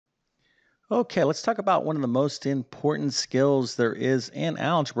Okay, let's talk about one of the most important skills there is in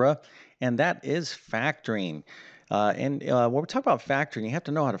algebra, and that is factoring. When we talk about factoring, you have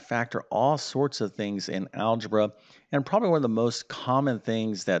to know how to factor all sorts of things in algebra. And probably one of the most common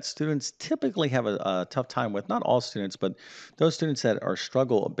things that students typically have a tough time with, not all students, but those students that are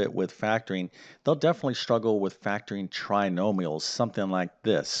struggle a bit with factoring, they'll definitely struggle with factoring trinomials, something like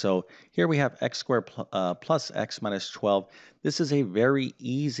this. So here we have x squared plus x minus 12. This is a very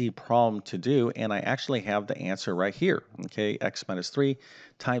easy problem to do, and I actually have the answer right here. Okay, x minus 3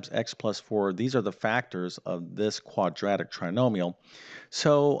 times x plus 4. These are the factors of this quadratic trinomial.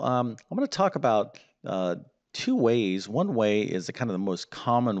 I'm going to talk about two ways. One way is the kind of the most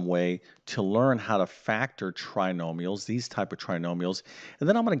common way to learn how to factor trinomials, these type of trinomials. And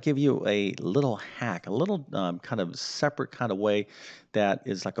then I'm going to give you a little hack, a little kind of separate kind of way that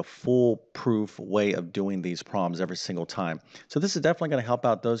is like a foolproof way of doing these problems every single time. So this is definitely going to help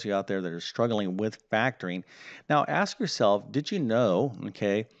out those of you out there that are struggling with factoring. Now ask yourself, did you know,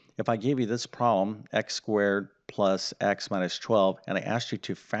 okay, if I gave you this problem, x squared plus x minus 12, and I asked you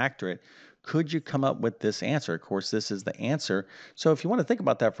to factor it, could you come up with this answer? Of course, this is the answer. So if you want to think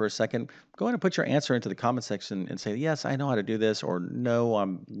about that for a second, go ahead and put your answer into the comment section and say, yes, I know how to do this, or no,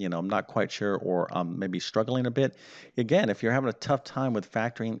 I'm not quite sure, or I'm maybe struggling a bit. Again, if you're having a tough time with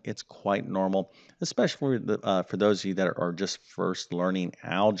factoring, it's quite normal, especially for those of you that are just first learning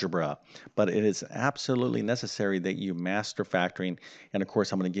algebra. But it is absolutely necessary that you master factoring. And of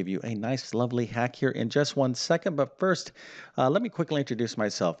course, I'm going to give you a nice, lovely hack here in just 1 second. But first, let me quickly introduce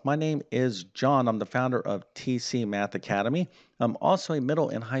myself. My name is John. I'm the founder of TC Math Academy. I'm also a middle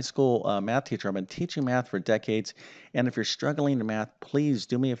and high school math teacher. I've been teaching math for decades. And if you're struggling in math, please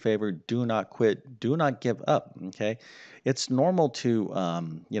do me a favor. Do not quit. Do not give up. Okay. It's normal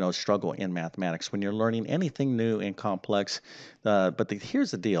to, struggle in mathematics when you're learning anything new and complex.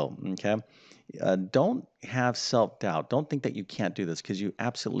 Here's the deal. Okay. Don't have self doubt. Don't think that you can't do this because you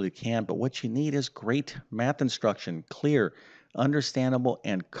absolutely can. But what you need is great math instruction, clear, understandable,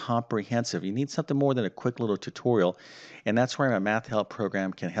 and comprehensive. You need something more than a quick little tutorial. And that's where my Math Help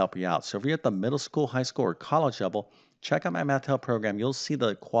program can help you out. So if you're at the middle school, high school, or college level, check out my Math Help program. You'll see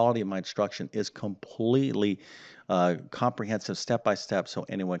the quality of my instruction is completely comprehensive, step by step, so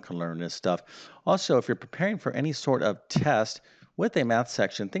anyone can learn this stuff. Also, if you're preparing for any sort of test, with a math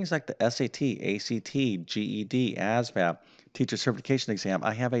section, things like the SAT, ACT, GED, ASVAB, teacher certification exam.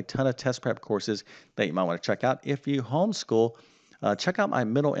 I have a ton of test prep courses that you might want to check out. If you homeschool, check out my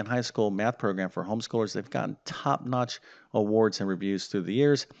middle and high school math program for homeschoolers. They've gotten top-notch awards and reviews through the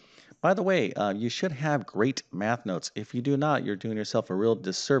years. By the way, you should have great math notes. If you do not, you're doing yourself a real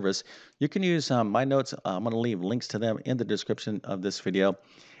disservice. You can use my notes. I'm going to leave links to them in the description of this video.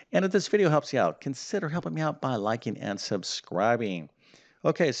 And if this video helps you out, consider helping me out by liking and subscribing.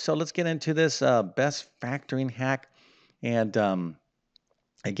 Okay, so let's get into this best factoring hack. And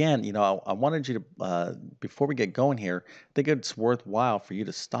again, I wanted you to, before we get going here, I think it's worthwhile for you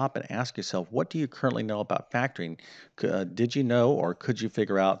to stop and ask yourself, what do you currently know about factoring? Did you know or could you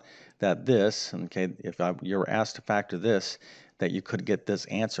figure out that this, okay, if you were asked to factor this, that you could get this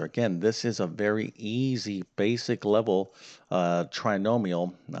answer? Again, this is a very easy, basic level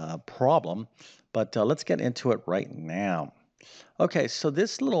trinomial problem, but let's get into it right now. Okay, so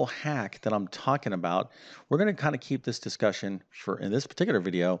this little hack that I'm talking about, we're going to kind of keep this discussion for in this particular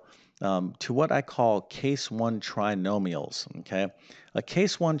video to what I call case one trinomials. Okay, a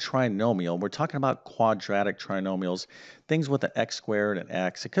case one trinomial, we're talking about quadratic trinomials, things with an x squared and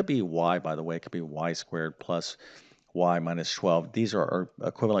x. It could be y, by the way, it could be y squared plus y minus 12. These are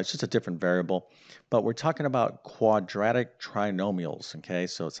equivalent, it's just a different variable. But we're talking about quadratic trinomials. Okay,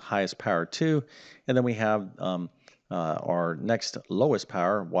 so it's highest power 2, and then we have our next lowest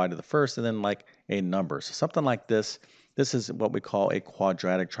power, y to the first, and then like a number. So something like this. This is what we call a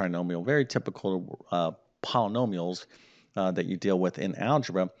quadratic trinomial, very typical polynomials that you deal with in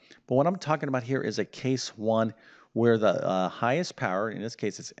algebra. But what I'm talking about here is a case one where the highest power, in this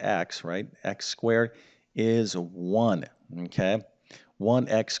case it's x, right? X squared is 1, okay?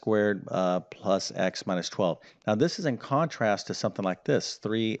 1x squared plus x minus 12. Now this is in contrast to something like this,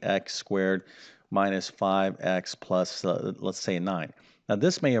 3x squared minus 5x plus, let's say, 9. Now,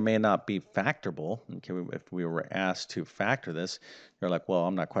 this may or may not be factorable. Okay, if we were asked to factor this, you're like, well,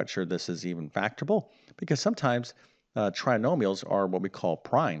 I'm not quite sure this is even factorable because sometimes trinomials are what we call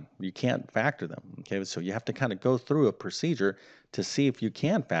prime. You can't factor them. Okay, so you have to kind of go through a procedure to see if you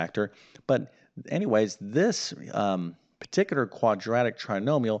can factor. But anyways, this particular quadratic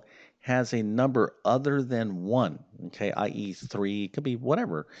trinomial has a number other than 1, okay, i.e. 3, could be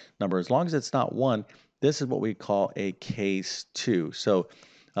whatever number. As long as it's not 1, this is what we call a case 2. So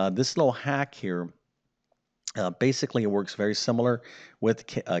This little hack here, basically, it works very similar with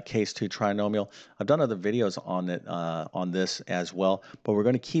case 2 trinomial. I've done other videos on it on this as well, but we're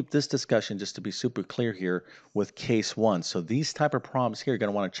going to keep this discussion, just to be super clear here, with case 1. So these type of problems here, you're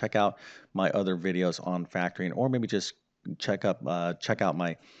going to want to check out my other videos on factoring, or maybe just check out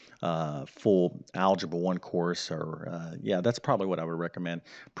my full Algebra 1 course, or yeah, that's probably what I would recommend.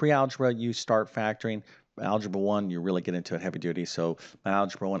 Pre-algebra, you start factoring. Algebra 1, you really get into it heavy duty. So my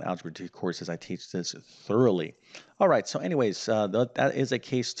Algebra 1, Algebra 2 courses, I teach this thoroughly. All right, so anyways, that is a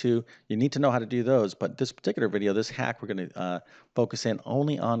case 2. You need to know how to do those, but this particular video, this hack, we're going to focus in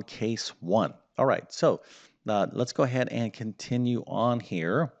only on case 1. All right, so let's go ahead and continue on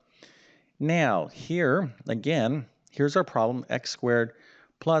here. Now, here, again, here's our problem, x squared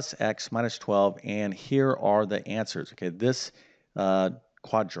plus x minus 12, and here are the answers. Okay, this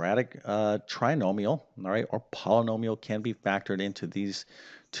quadratic trinomial, all right, or polynomial can be factored into these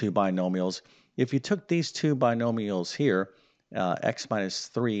two binomials. If you took these two binomials here, x minus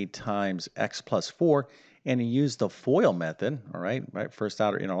 3 times x plus 4, and you use the FOIL method, all right, first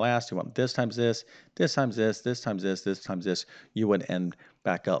outer inner last, you want this times this, this times this, this times this, this times this, you would end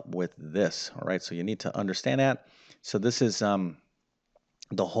back up with this, all right? So you need to understand that. So this is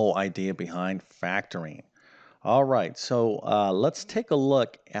the whole idea behind factoring. All right, so let's take a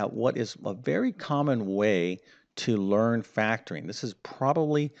look at what is a very common way to learn factoring. This is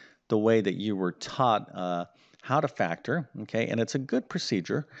probably the way that you were taught how to factor, okay? And it's a good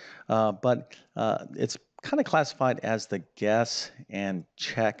procedure, but it's kind of classified as the guess and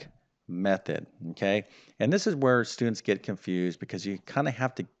check method, okay? And this is where students get confused, because you kind of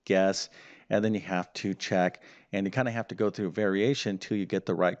have to guess and then you have to check, and you kind of have to go through variation till you get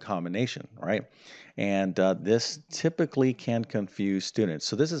the right combination, right? And this typically can confuse students.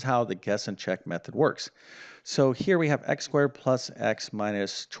 So this is how the guess and check method works. So here we have x squared plus x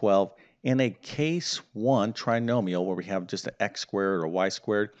minus 12 in a case 1 trinomial, where we have just an x squared or y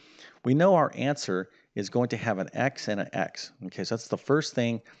squared. We know our answer is going to have an x and an x. Okay, so that's the first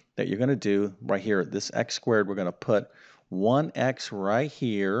thing that you're going to do right here. This x squared, we're going to put 1x right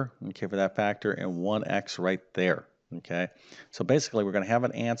here, okay, for that factor, and 1x right there, okay? So basically, we're going to have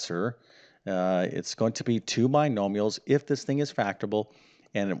an answer. It's going to be two binomials if this thing is factorable,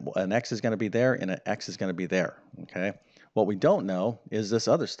 and an x is going to be there and an x is going to be there, okay? What we don't know is this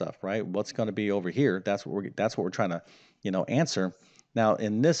other stuff, right? What's going to be over here? That's what we're trying to, answer. Now,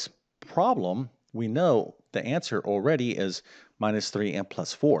 in this problem, we know the answer already is minus 3 and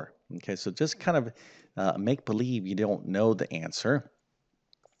plus 4, okay? So just kind of make believe you don't know the answer.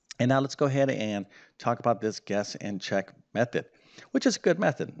 And now let's go ahead and talk about this guess and check method, which is a good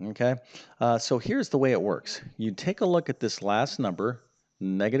method, okay? So here's the way it works. You take a look at this last number,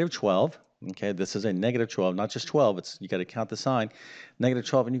 negative 12, okay? This is a negative 12, not just 12, you got to count the sign, negative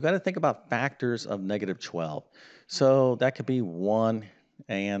 12, and you got to think about factors of negative 12. So that could be 1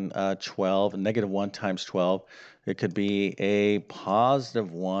 and 12, negative 1 times 12. It could be a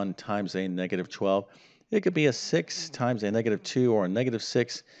positive 1 times a negative 12. It could be a 6 times a negative 2, or a negative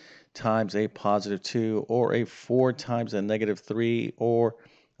 6 times a positive 2, or a 4 times a negative 3, or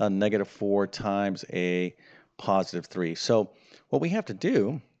a negative 4 times a positive 3. So what we have to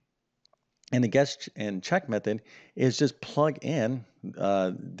do in the guess and check method is just plug in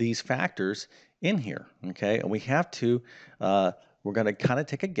these factors in here, okay? And we have to, we're going to kind of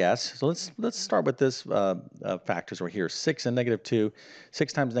take a guess. So let's start with this factors right here. 6 and negative 2.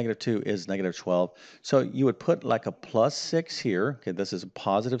 6 times negative 2 is negative 12. So you would put like a plus 6 here. Okay, this is a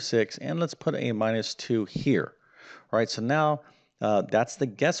positive 6. And let's put a minus 2 here. All right, so now that's the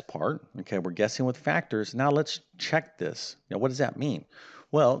guess part. Okay, we're guessing with factors. Now let's check this. Now, what does that mean?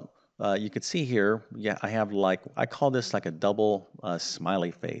 Well, you could see here, yeah, I have I call this like a double smiley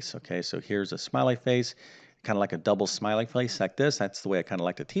face. Okay, so here's a smiley face, kind of like a double smiley face like this. That's the way I kind of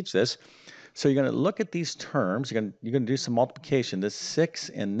like to teach this. So you're going to look at these terms. You're going to do some multiplication. This 6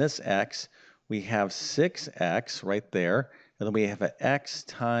 and this x, we have 6x right there. And then we have an x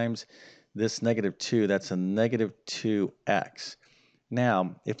times this negative 2. That's a negative 2x.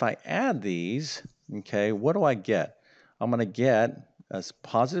 Now, if I add these, okay, what do I get? I'm going to get a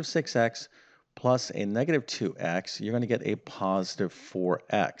positive 6x plus a negative 2x. You're going to get a positive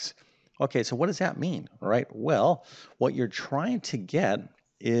 4x. Okay, so what does that mean? All right, well, what you're trying to get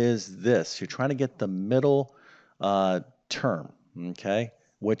is this. You're trying to get the middle term, okay,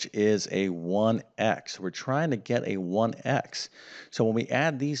 which is a 1x. We're trying to get a 1x. So when we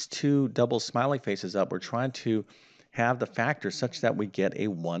add these two double smiley faces up, we're trying to have the factor such that we get a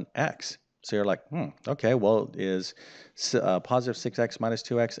 1x. So you're like, okay, well, is positive 6x minus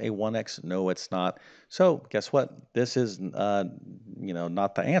 2x a 1x? No, it's not. So guess what? This is,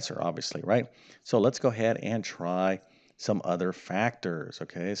 not the answer, obviously, right? So let's go ahead and try some other factors,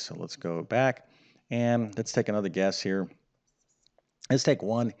 okay? So let's go back and let's take another guess here. Let's take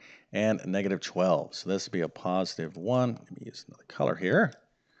 1 and negative 12. So this would be a positive 1. Let me use another color here.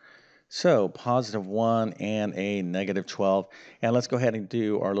 So positive 1 and a negative 12. And let's go ahead and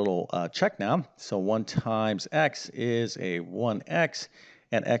do our little check now. So 1 times x is a 1x,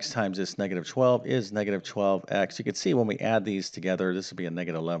 and x times this negative 12 is negative 12x. You can see when we add these together, this would be a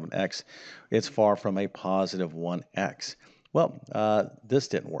negative 11x. It's far from a positive 1x. Well, this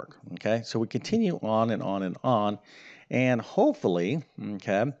didn't work, okay? So we continue on and on and on, and hopefully,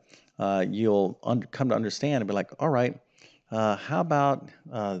 okay, you'll come to understand and be like, all right, how about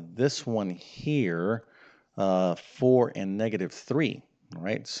this one here, 4 and negative 3? All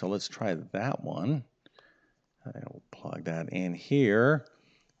right, so let's try that one. I'll plug that in here.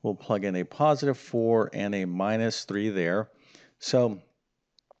 We'll plug in a positive 4 and a minus 3 there. So,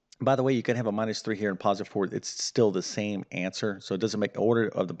 by the way, you can have a minus 3 here and positive 4. It's still the same answer. So it doesn't make, order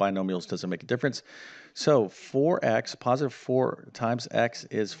of the binomials doesn't make a difference. So 4x, positive 4 times x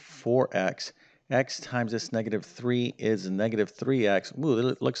is 4x. X times this negative 3 is negative 3x. Ooh,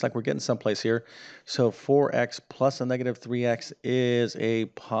 it looks like we're getting someplace here. So 4x plus a negative 3x is a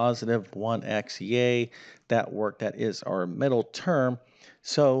positive 1x. Yay, that worked. That is our middle term.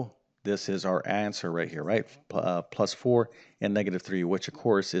 So this is our answer right here, right? Plus 4 and negative 3, which of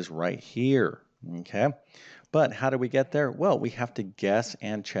course is right here, okay? But how do we get there? Well, we have to guess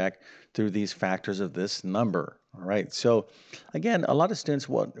and check through these factors of this number, all right? So again, a lot of students,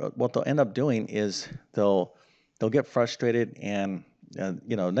 what they'll end up doing is they'll get frustrated and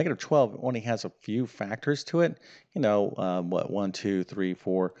negative 12 only has a few factors to it. 1, 2, 3,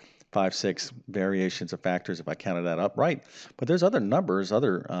 4, 5, 6 variations of factors if I counted that up right. But there's other numbers,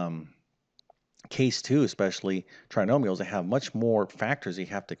 other case 2, especially trinomials, that have much more factors you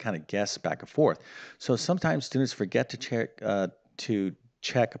have to kind of guess back and forth. So sometimes students forget to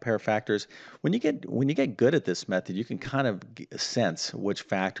check a pair of factors. When you get good at this method, you can kind of sense which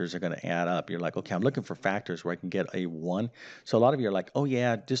factors are going to add up. You're like, okay, I'm looking for factors where I can get a 1. So a lot of you are like, oh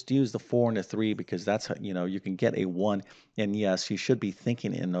yeah, just use the 4 and the 3 because that's how, you can get a 1. And yes, you should be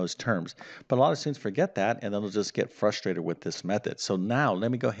thinking in those terms. But a lot of students forget that, and then they'll just get frustrated with this method. So now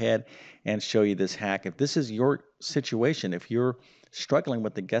let me go ahead and show you this hack. If this is your situation, if you're struggling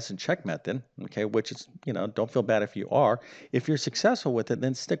with the guess and check method, okay, which is, don't feel bad if you are. If you're successful with it,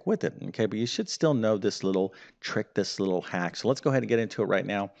 then stick with it, okay? But you should still know this little trick, this little hack. So let's go ahead and get into it right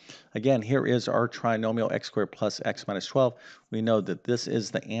now. Again, here is our trinomial x squared plus x minus 12. We know that this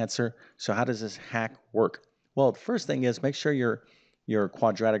is the answer. So how does this hack work? Well, the first thing is make sure your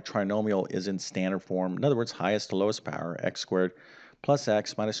quadratic trinomial is in standard form. In other words, highest to lowest power, x squared plus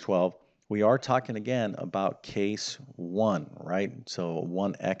x minus 12. We are talking again about case 1, right? So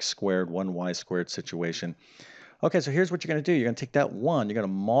 1x squared, 1y squared situation. Okay, so here's what you're going to do. You're going to take that 1, you're going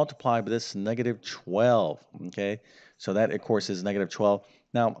to multiply by this negative 12, okay? So that, of course, is negative 12.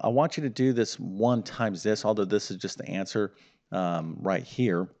 Now, I want you to do this 1 times this, although this is just the answer right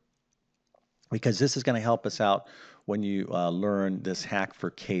here, because this is going to help us out when you learn this hack for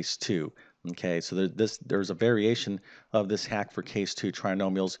case 2. Okay, so there's a variation of this hack for case 2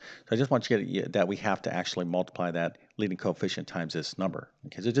 trinomials. So I just want you to get that we have to actually multiply that leading coefficient times this number.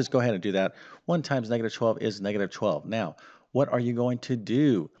 Okay, so just go ahead and do that. 1 times negative 12 is negative 12. Now, what are you going to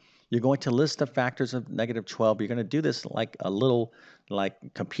do? You're going to list the factors of negative 12. You're going to do this like a little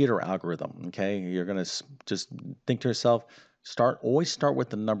computer algorithm. Okay, you're going to just think to yourself, always start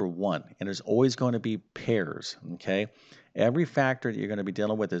with the number 1, and there's always going to be pairs. Okay. Every factor that you're going to be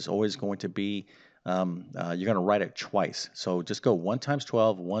dealing with is always going to be, you're going to write it twice. So just go 1 times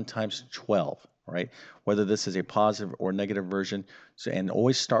 12, 1 times 12, right? Whether this is a positive or negative version. So, and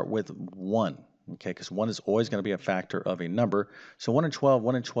always start with 1, okay? Because 1 is always going to be a factor of a number. So 1 and 12,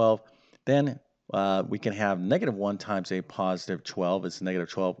 1 and 12. Then we can have negative 1 times a positive 12 is negative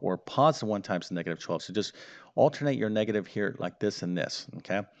 12, or positive 1 times negative 12. So just alternate your negative here like this and this,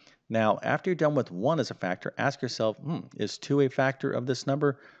 okay? Now, after you're done with 1 as a factor, ask yourself, is 2 a factor of this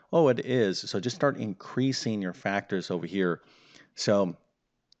number? Oh, it is. So just start increasing your factors over here. So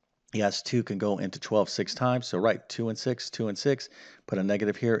yes, 2 can go into 12 6 times. So write 2 and 6, 2 and 6. Put a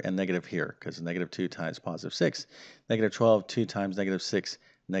negative here and negative here, because negative 2 times positive 6. Negative 12, 2 times negative 6,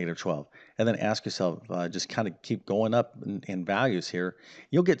 negative 12. And then ask yourself, just kind of keep going up in values here.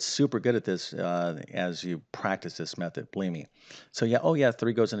 You'll get super good at this as you practice this method, believe me. So yeah,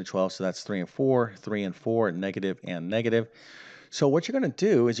 3 goes into 12, so that's 3 and 4, 3 and 4, negative and negative. So what you're going to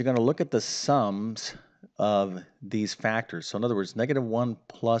do is you're going to look at the sums of these factors. So in other words, -1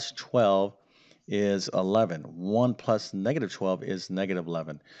 plus 12 is 11. 1 plus -12 is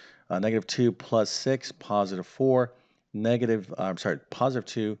 -11. -2 plus 6, +4.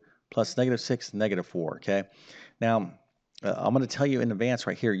 +2 plus -6, -4. Okay. Now, I'm going to tell you in advance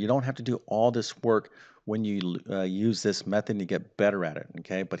right here, you don't have to do all this work when you use this method and you get better at it.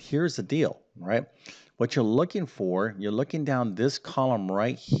 Okay. But here's the deal, right? What you're looking for, you're looking down this column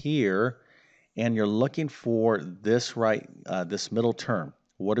right here, and you're looking for this this middle term.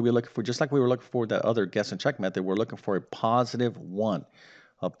 What are we looking for? Just like we were looking for the other guess and check method, we're looking for a +1,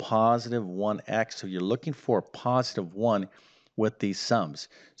 a +1x. So you're looking for a +1 with these sums.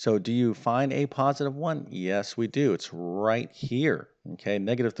 So do you find a +1? Yes, we do. It's right here. Okay,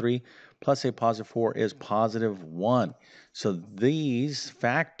 -3 plus a +4 is +1. So these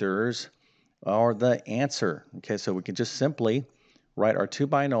factors are the answer. Okay, so we can just simply write our two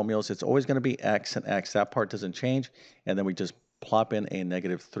binomials. It's always going to be x and x. That part doesn't change. And then we just plop in a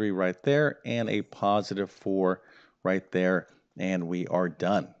 -3 right there and a +4 right there. And we are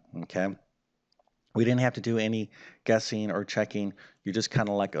done. Okay. We didn't have to do any guessing or checking. You're just kind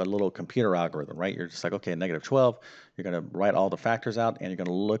of like a little computer algorithm, right? You're just like, okay, -12. You're going to write all the factors out, and you're going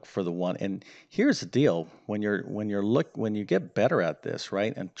to look for the one. And here's the deal: when you get better at this,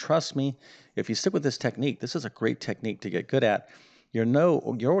 right? And trust me, if you stick with this technique, this is a great technique to get good at. You're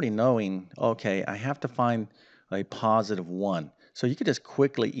already knowing, okay, I have to find a +1. So you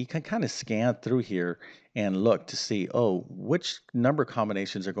you can kind of scan through here and look to see, oh, which number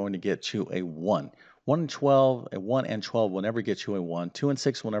combinations are going to get you a 1. 1 and 12, a 1 and 12 will never get you a 1. 2 and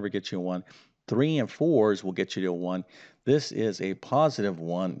 6 will never get you a 1. 3 and 4s will get you to a 1. This is a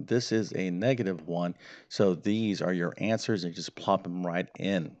 +1. This is a -1. So these are your answers, and you just plop them right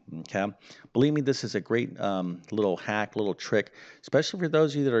in. Okay. Believe me, this is a great little hack, little trick, especially for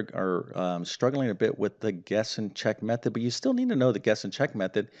those of you that are struggling a bit with the guess and check method. But you still need to know the guess and check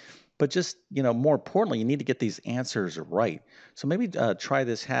method. But just, more importantly, you need to get these answers right. So maybe try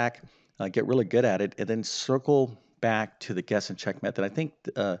this hack, get really good at it, and then circle back to the guess and check method. I think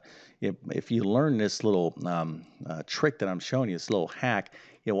if you learn this little trick that I'm showing you, this little hack,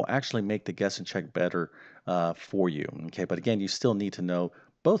 it will actually make the guess and check better for you. Okay, but again, you still need to know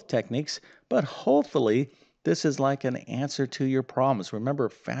both techniques, but hopefully this is like an answer to your problems. Remember,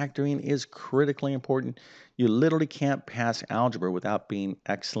 factoring is critically important. You literally can't pass algebra without being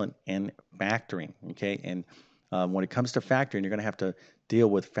excellent in factoring. Okay, and when it comes to factoring, you're going to have to deal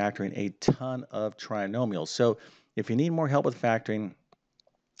with factoring a ton of trinomials. So if you need more help with factoring,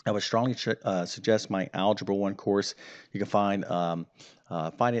 I would strongly suggest my Algebra 1 course. You can find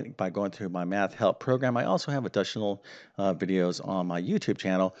it by going through my Math Help program. I also have additional videos on my YouTube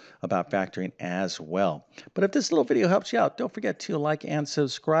channel about factoring as well. But if this little video helps you out, don't forget to like and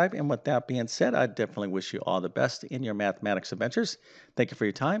subscribe. And with that being said, I definitely wish you all the best in your mathematics adventures. Thank you for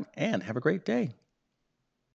your time, and have a great day.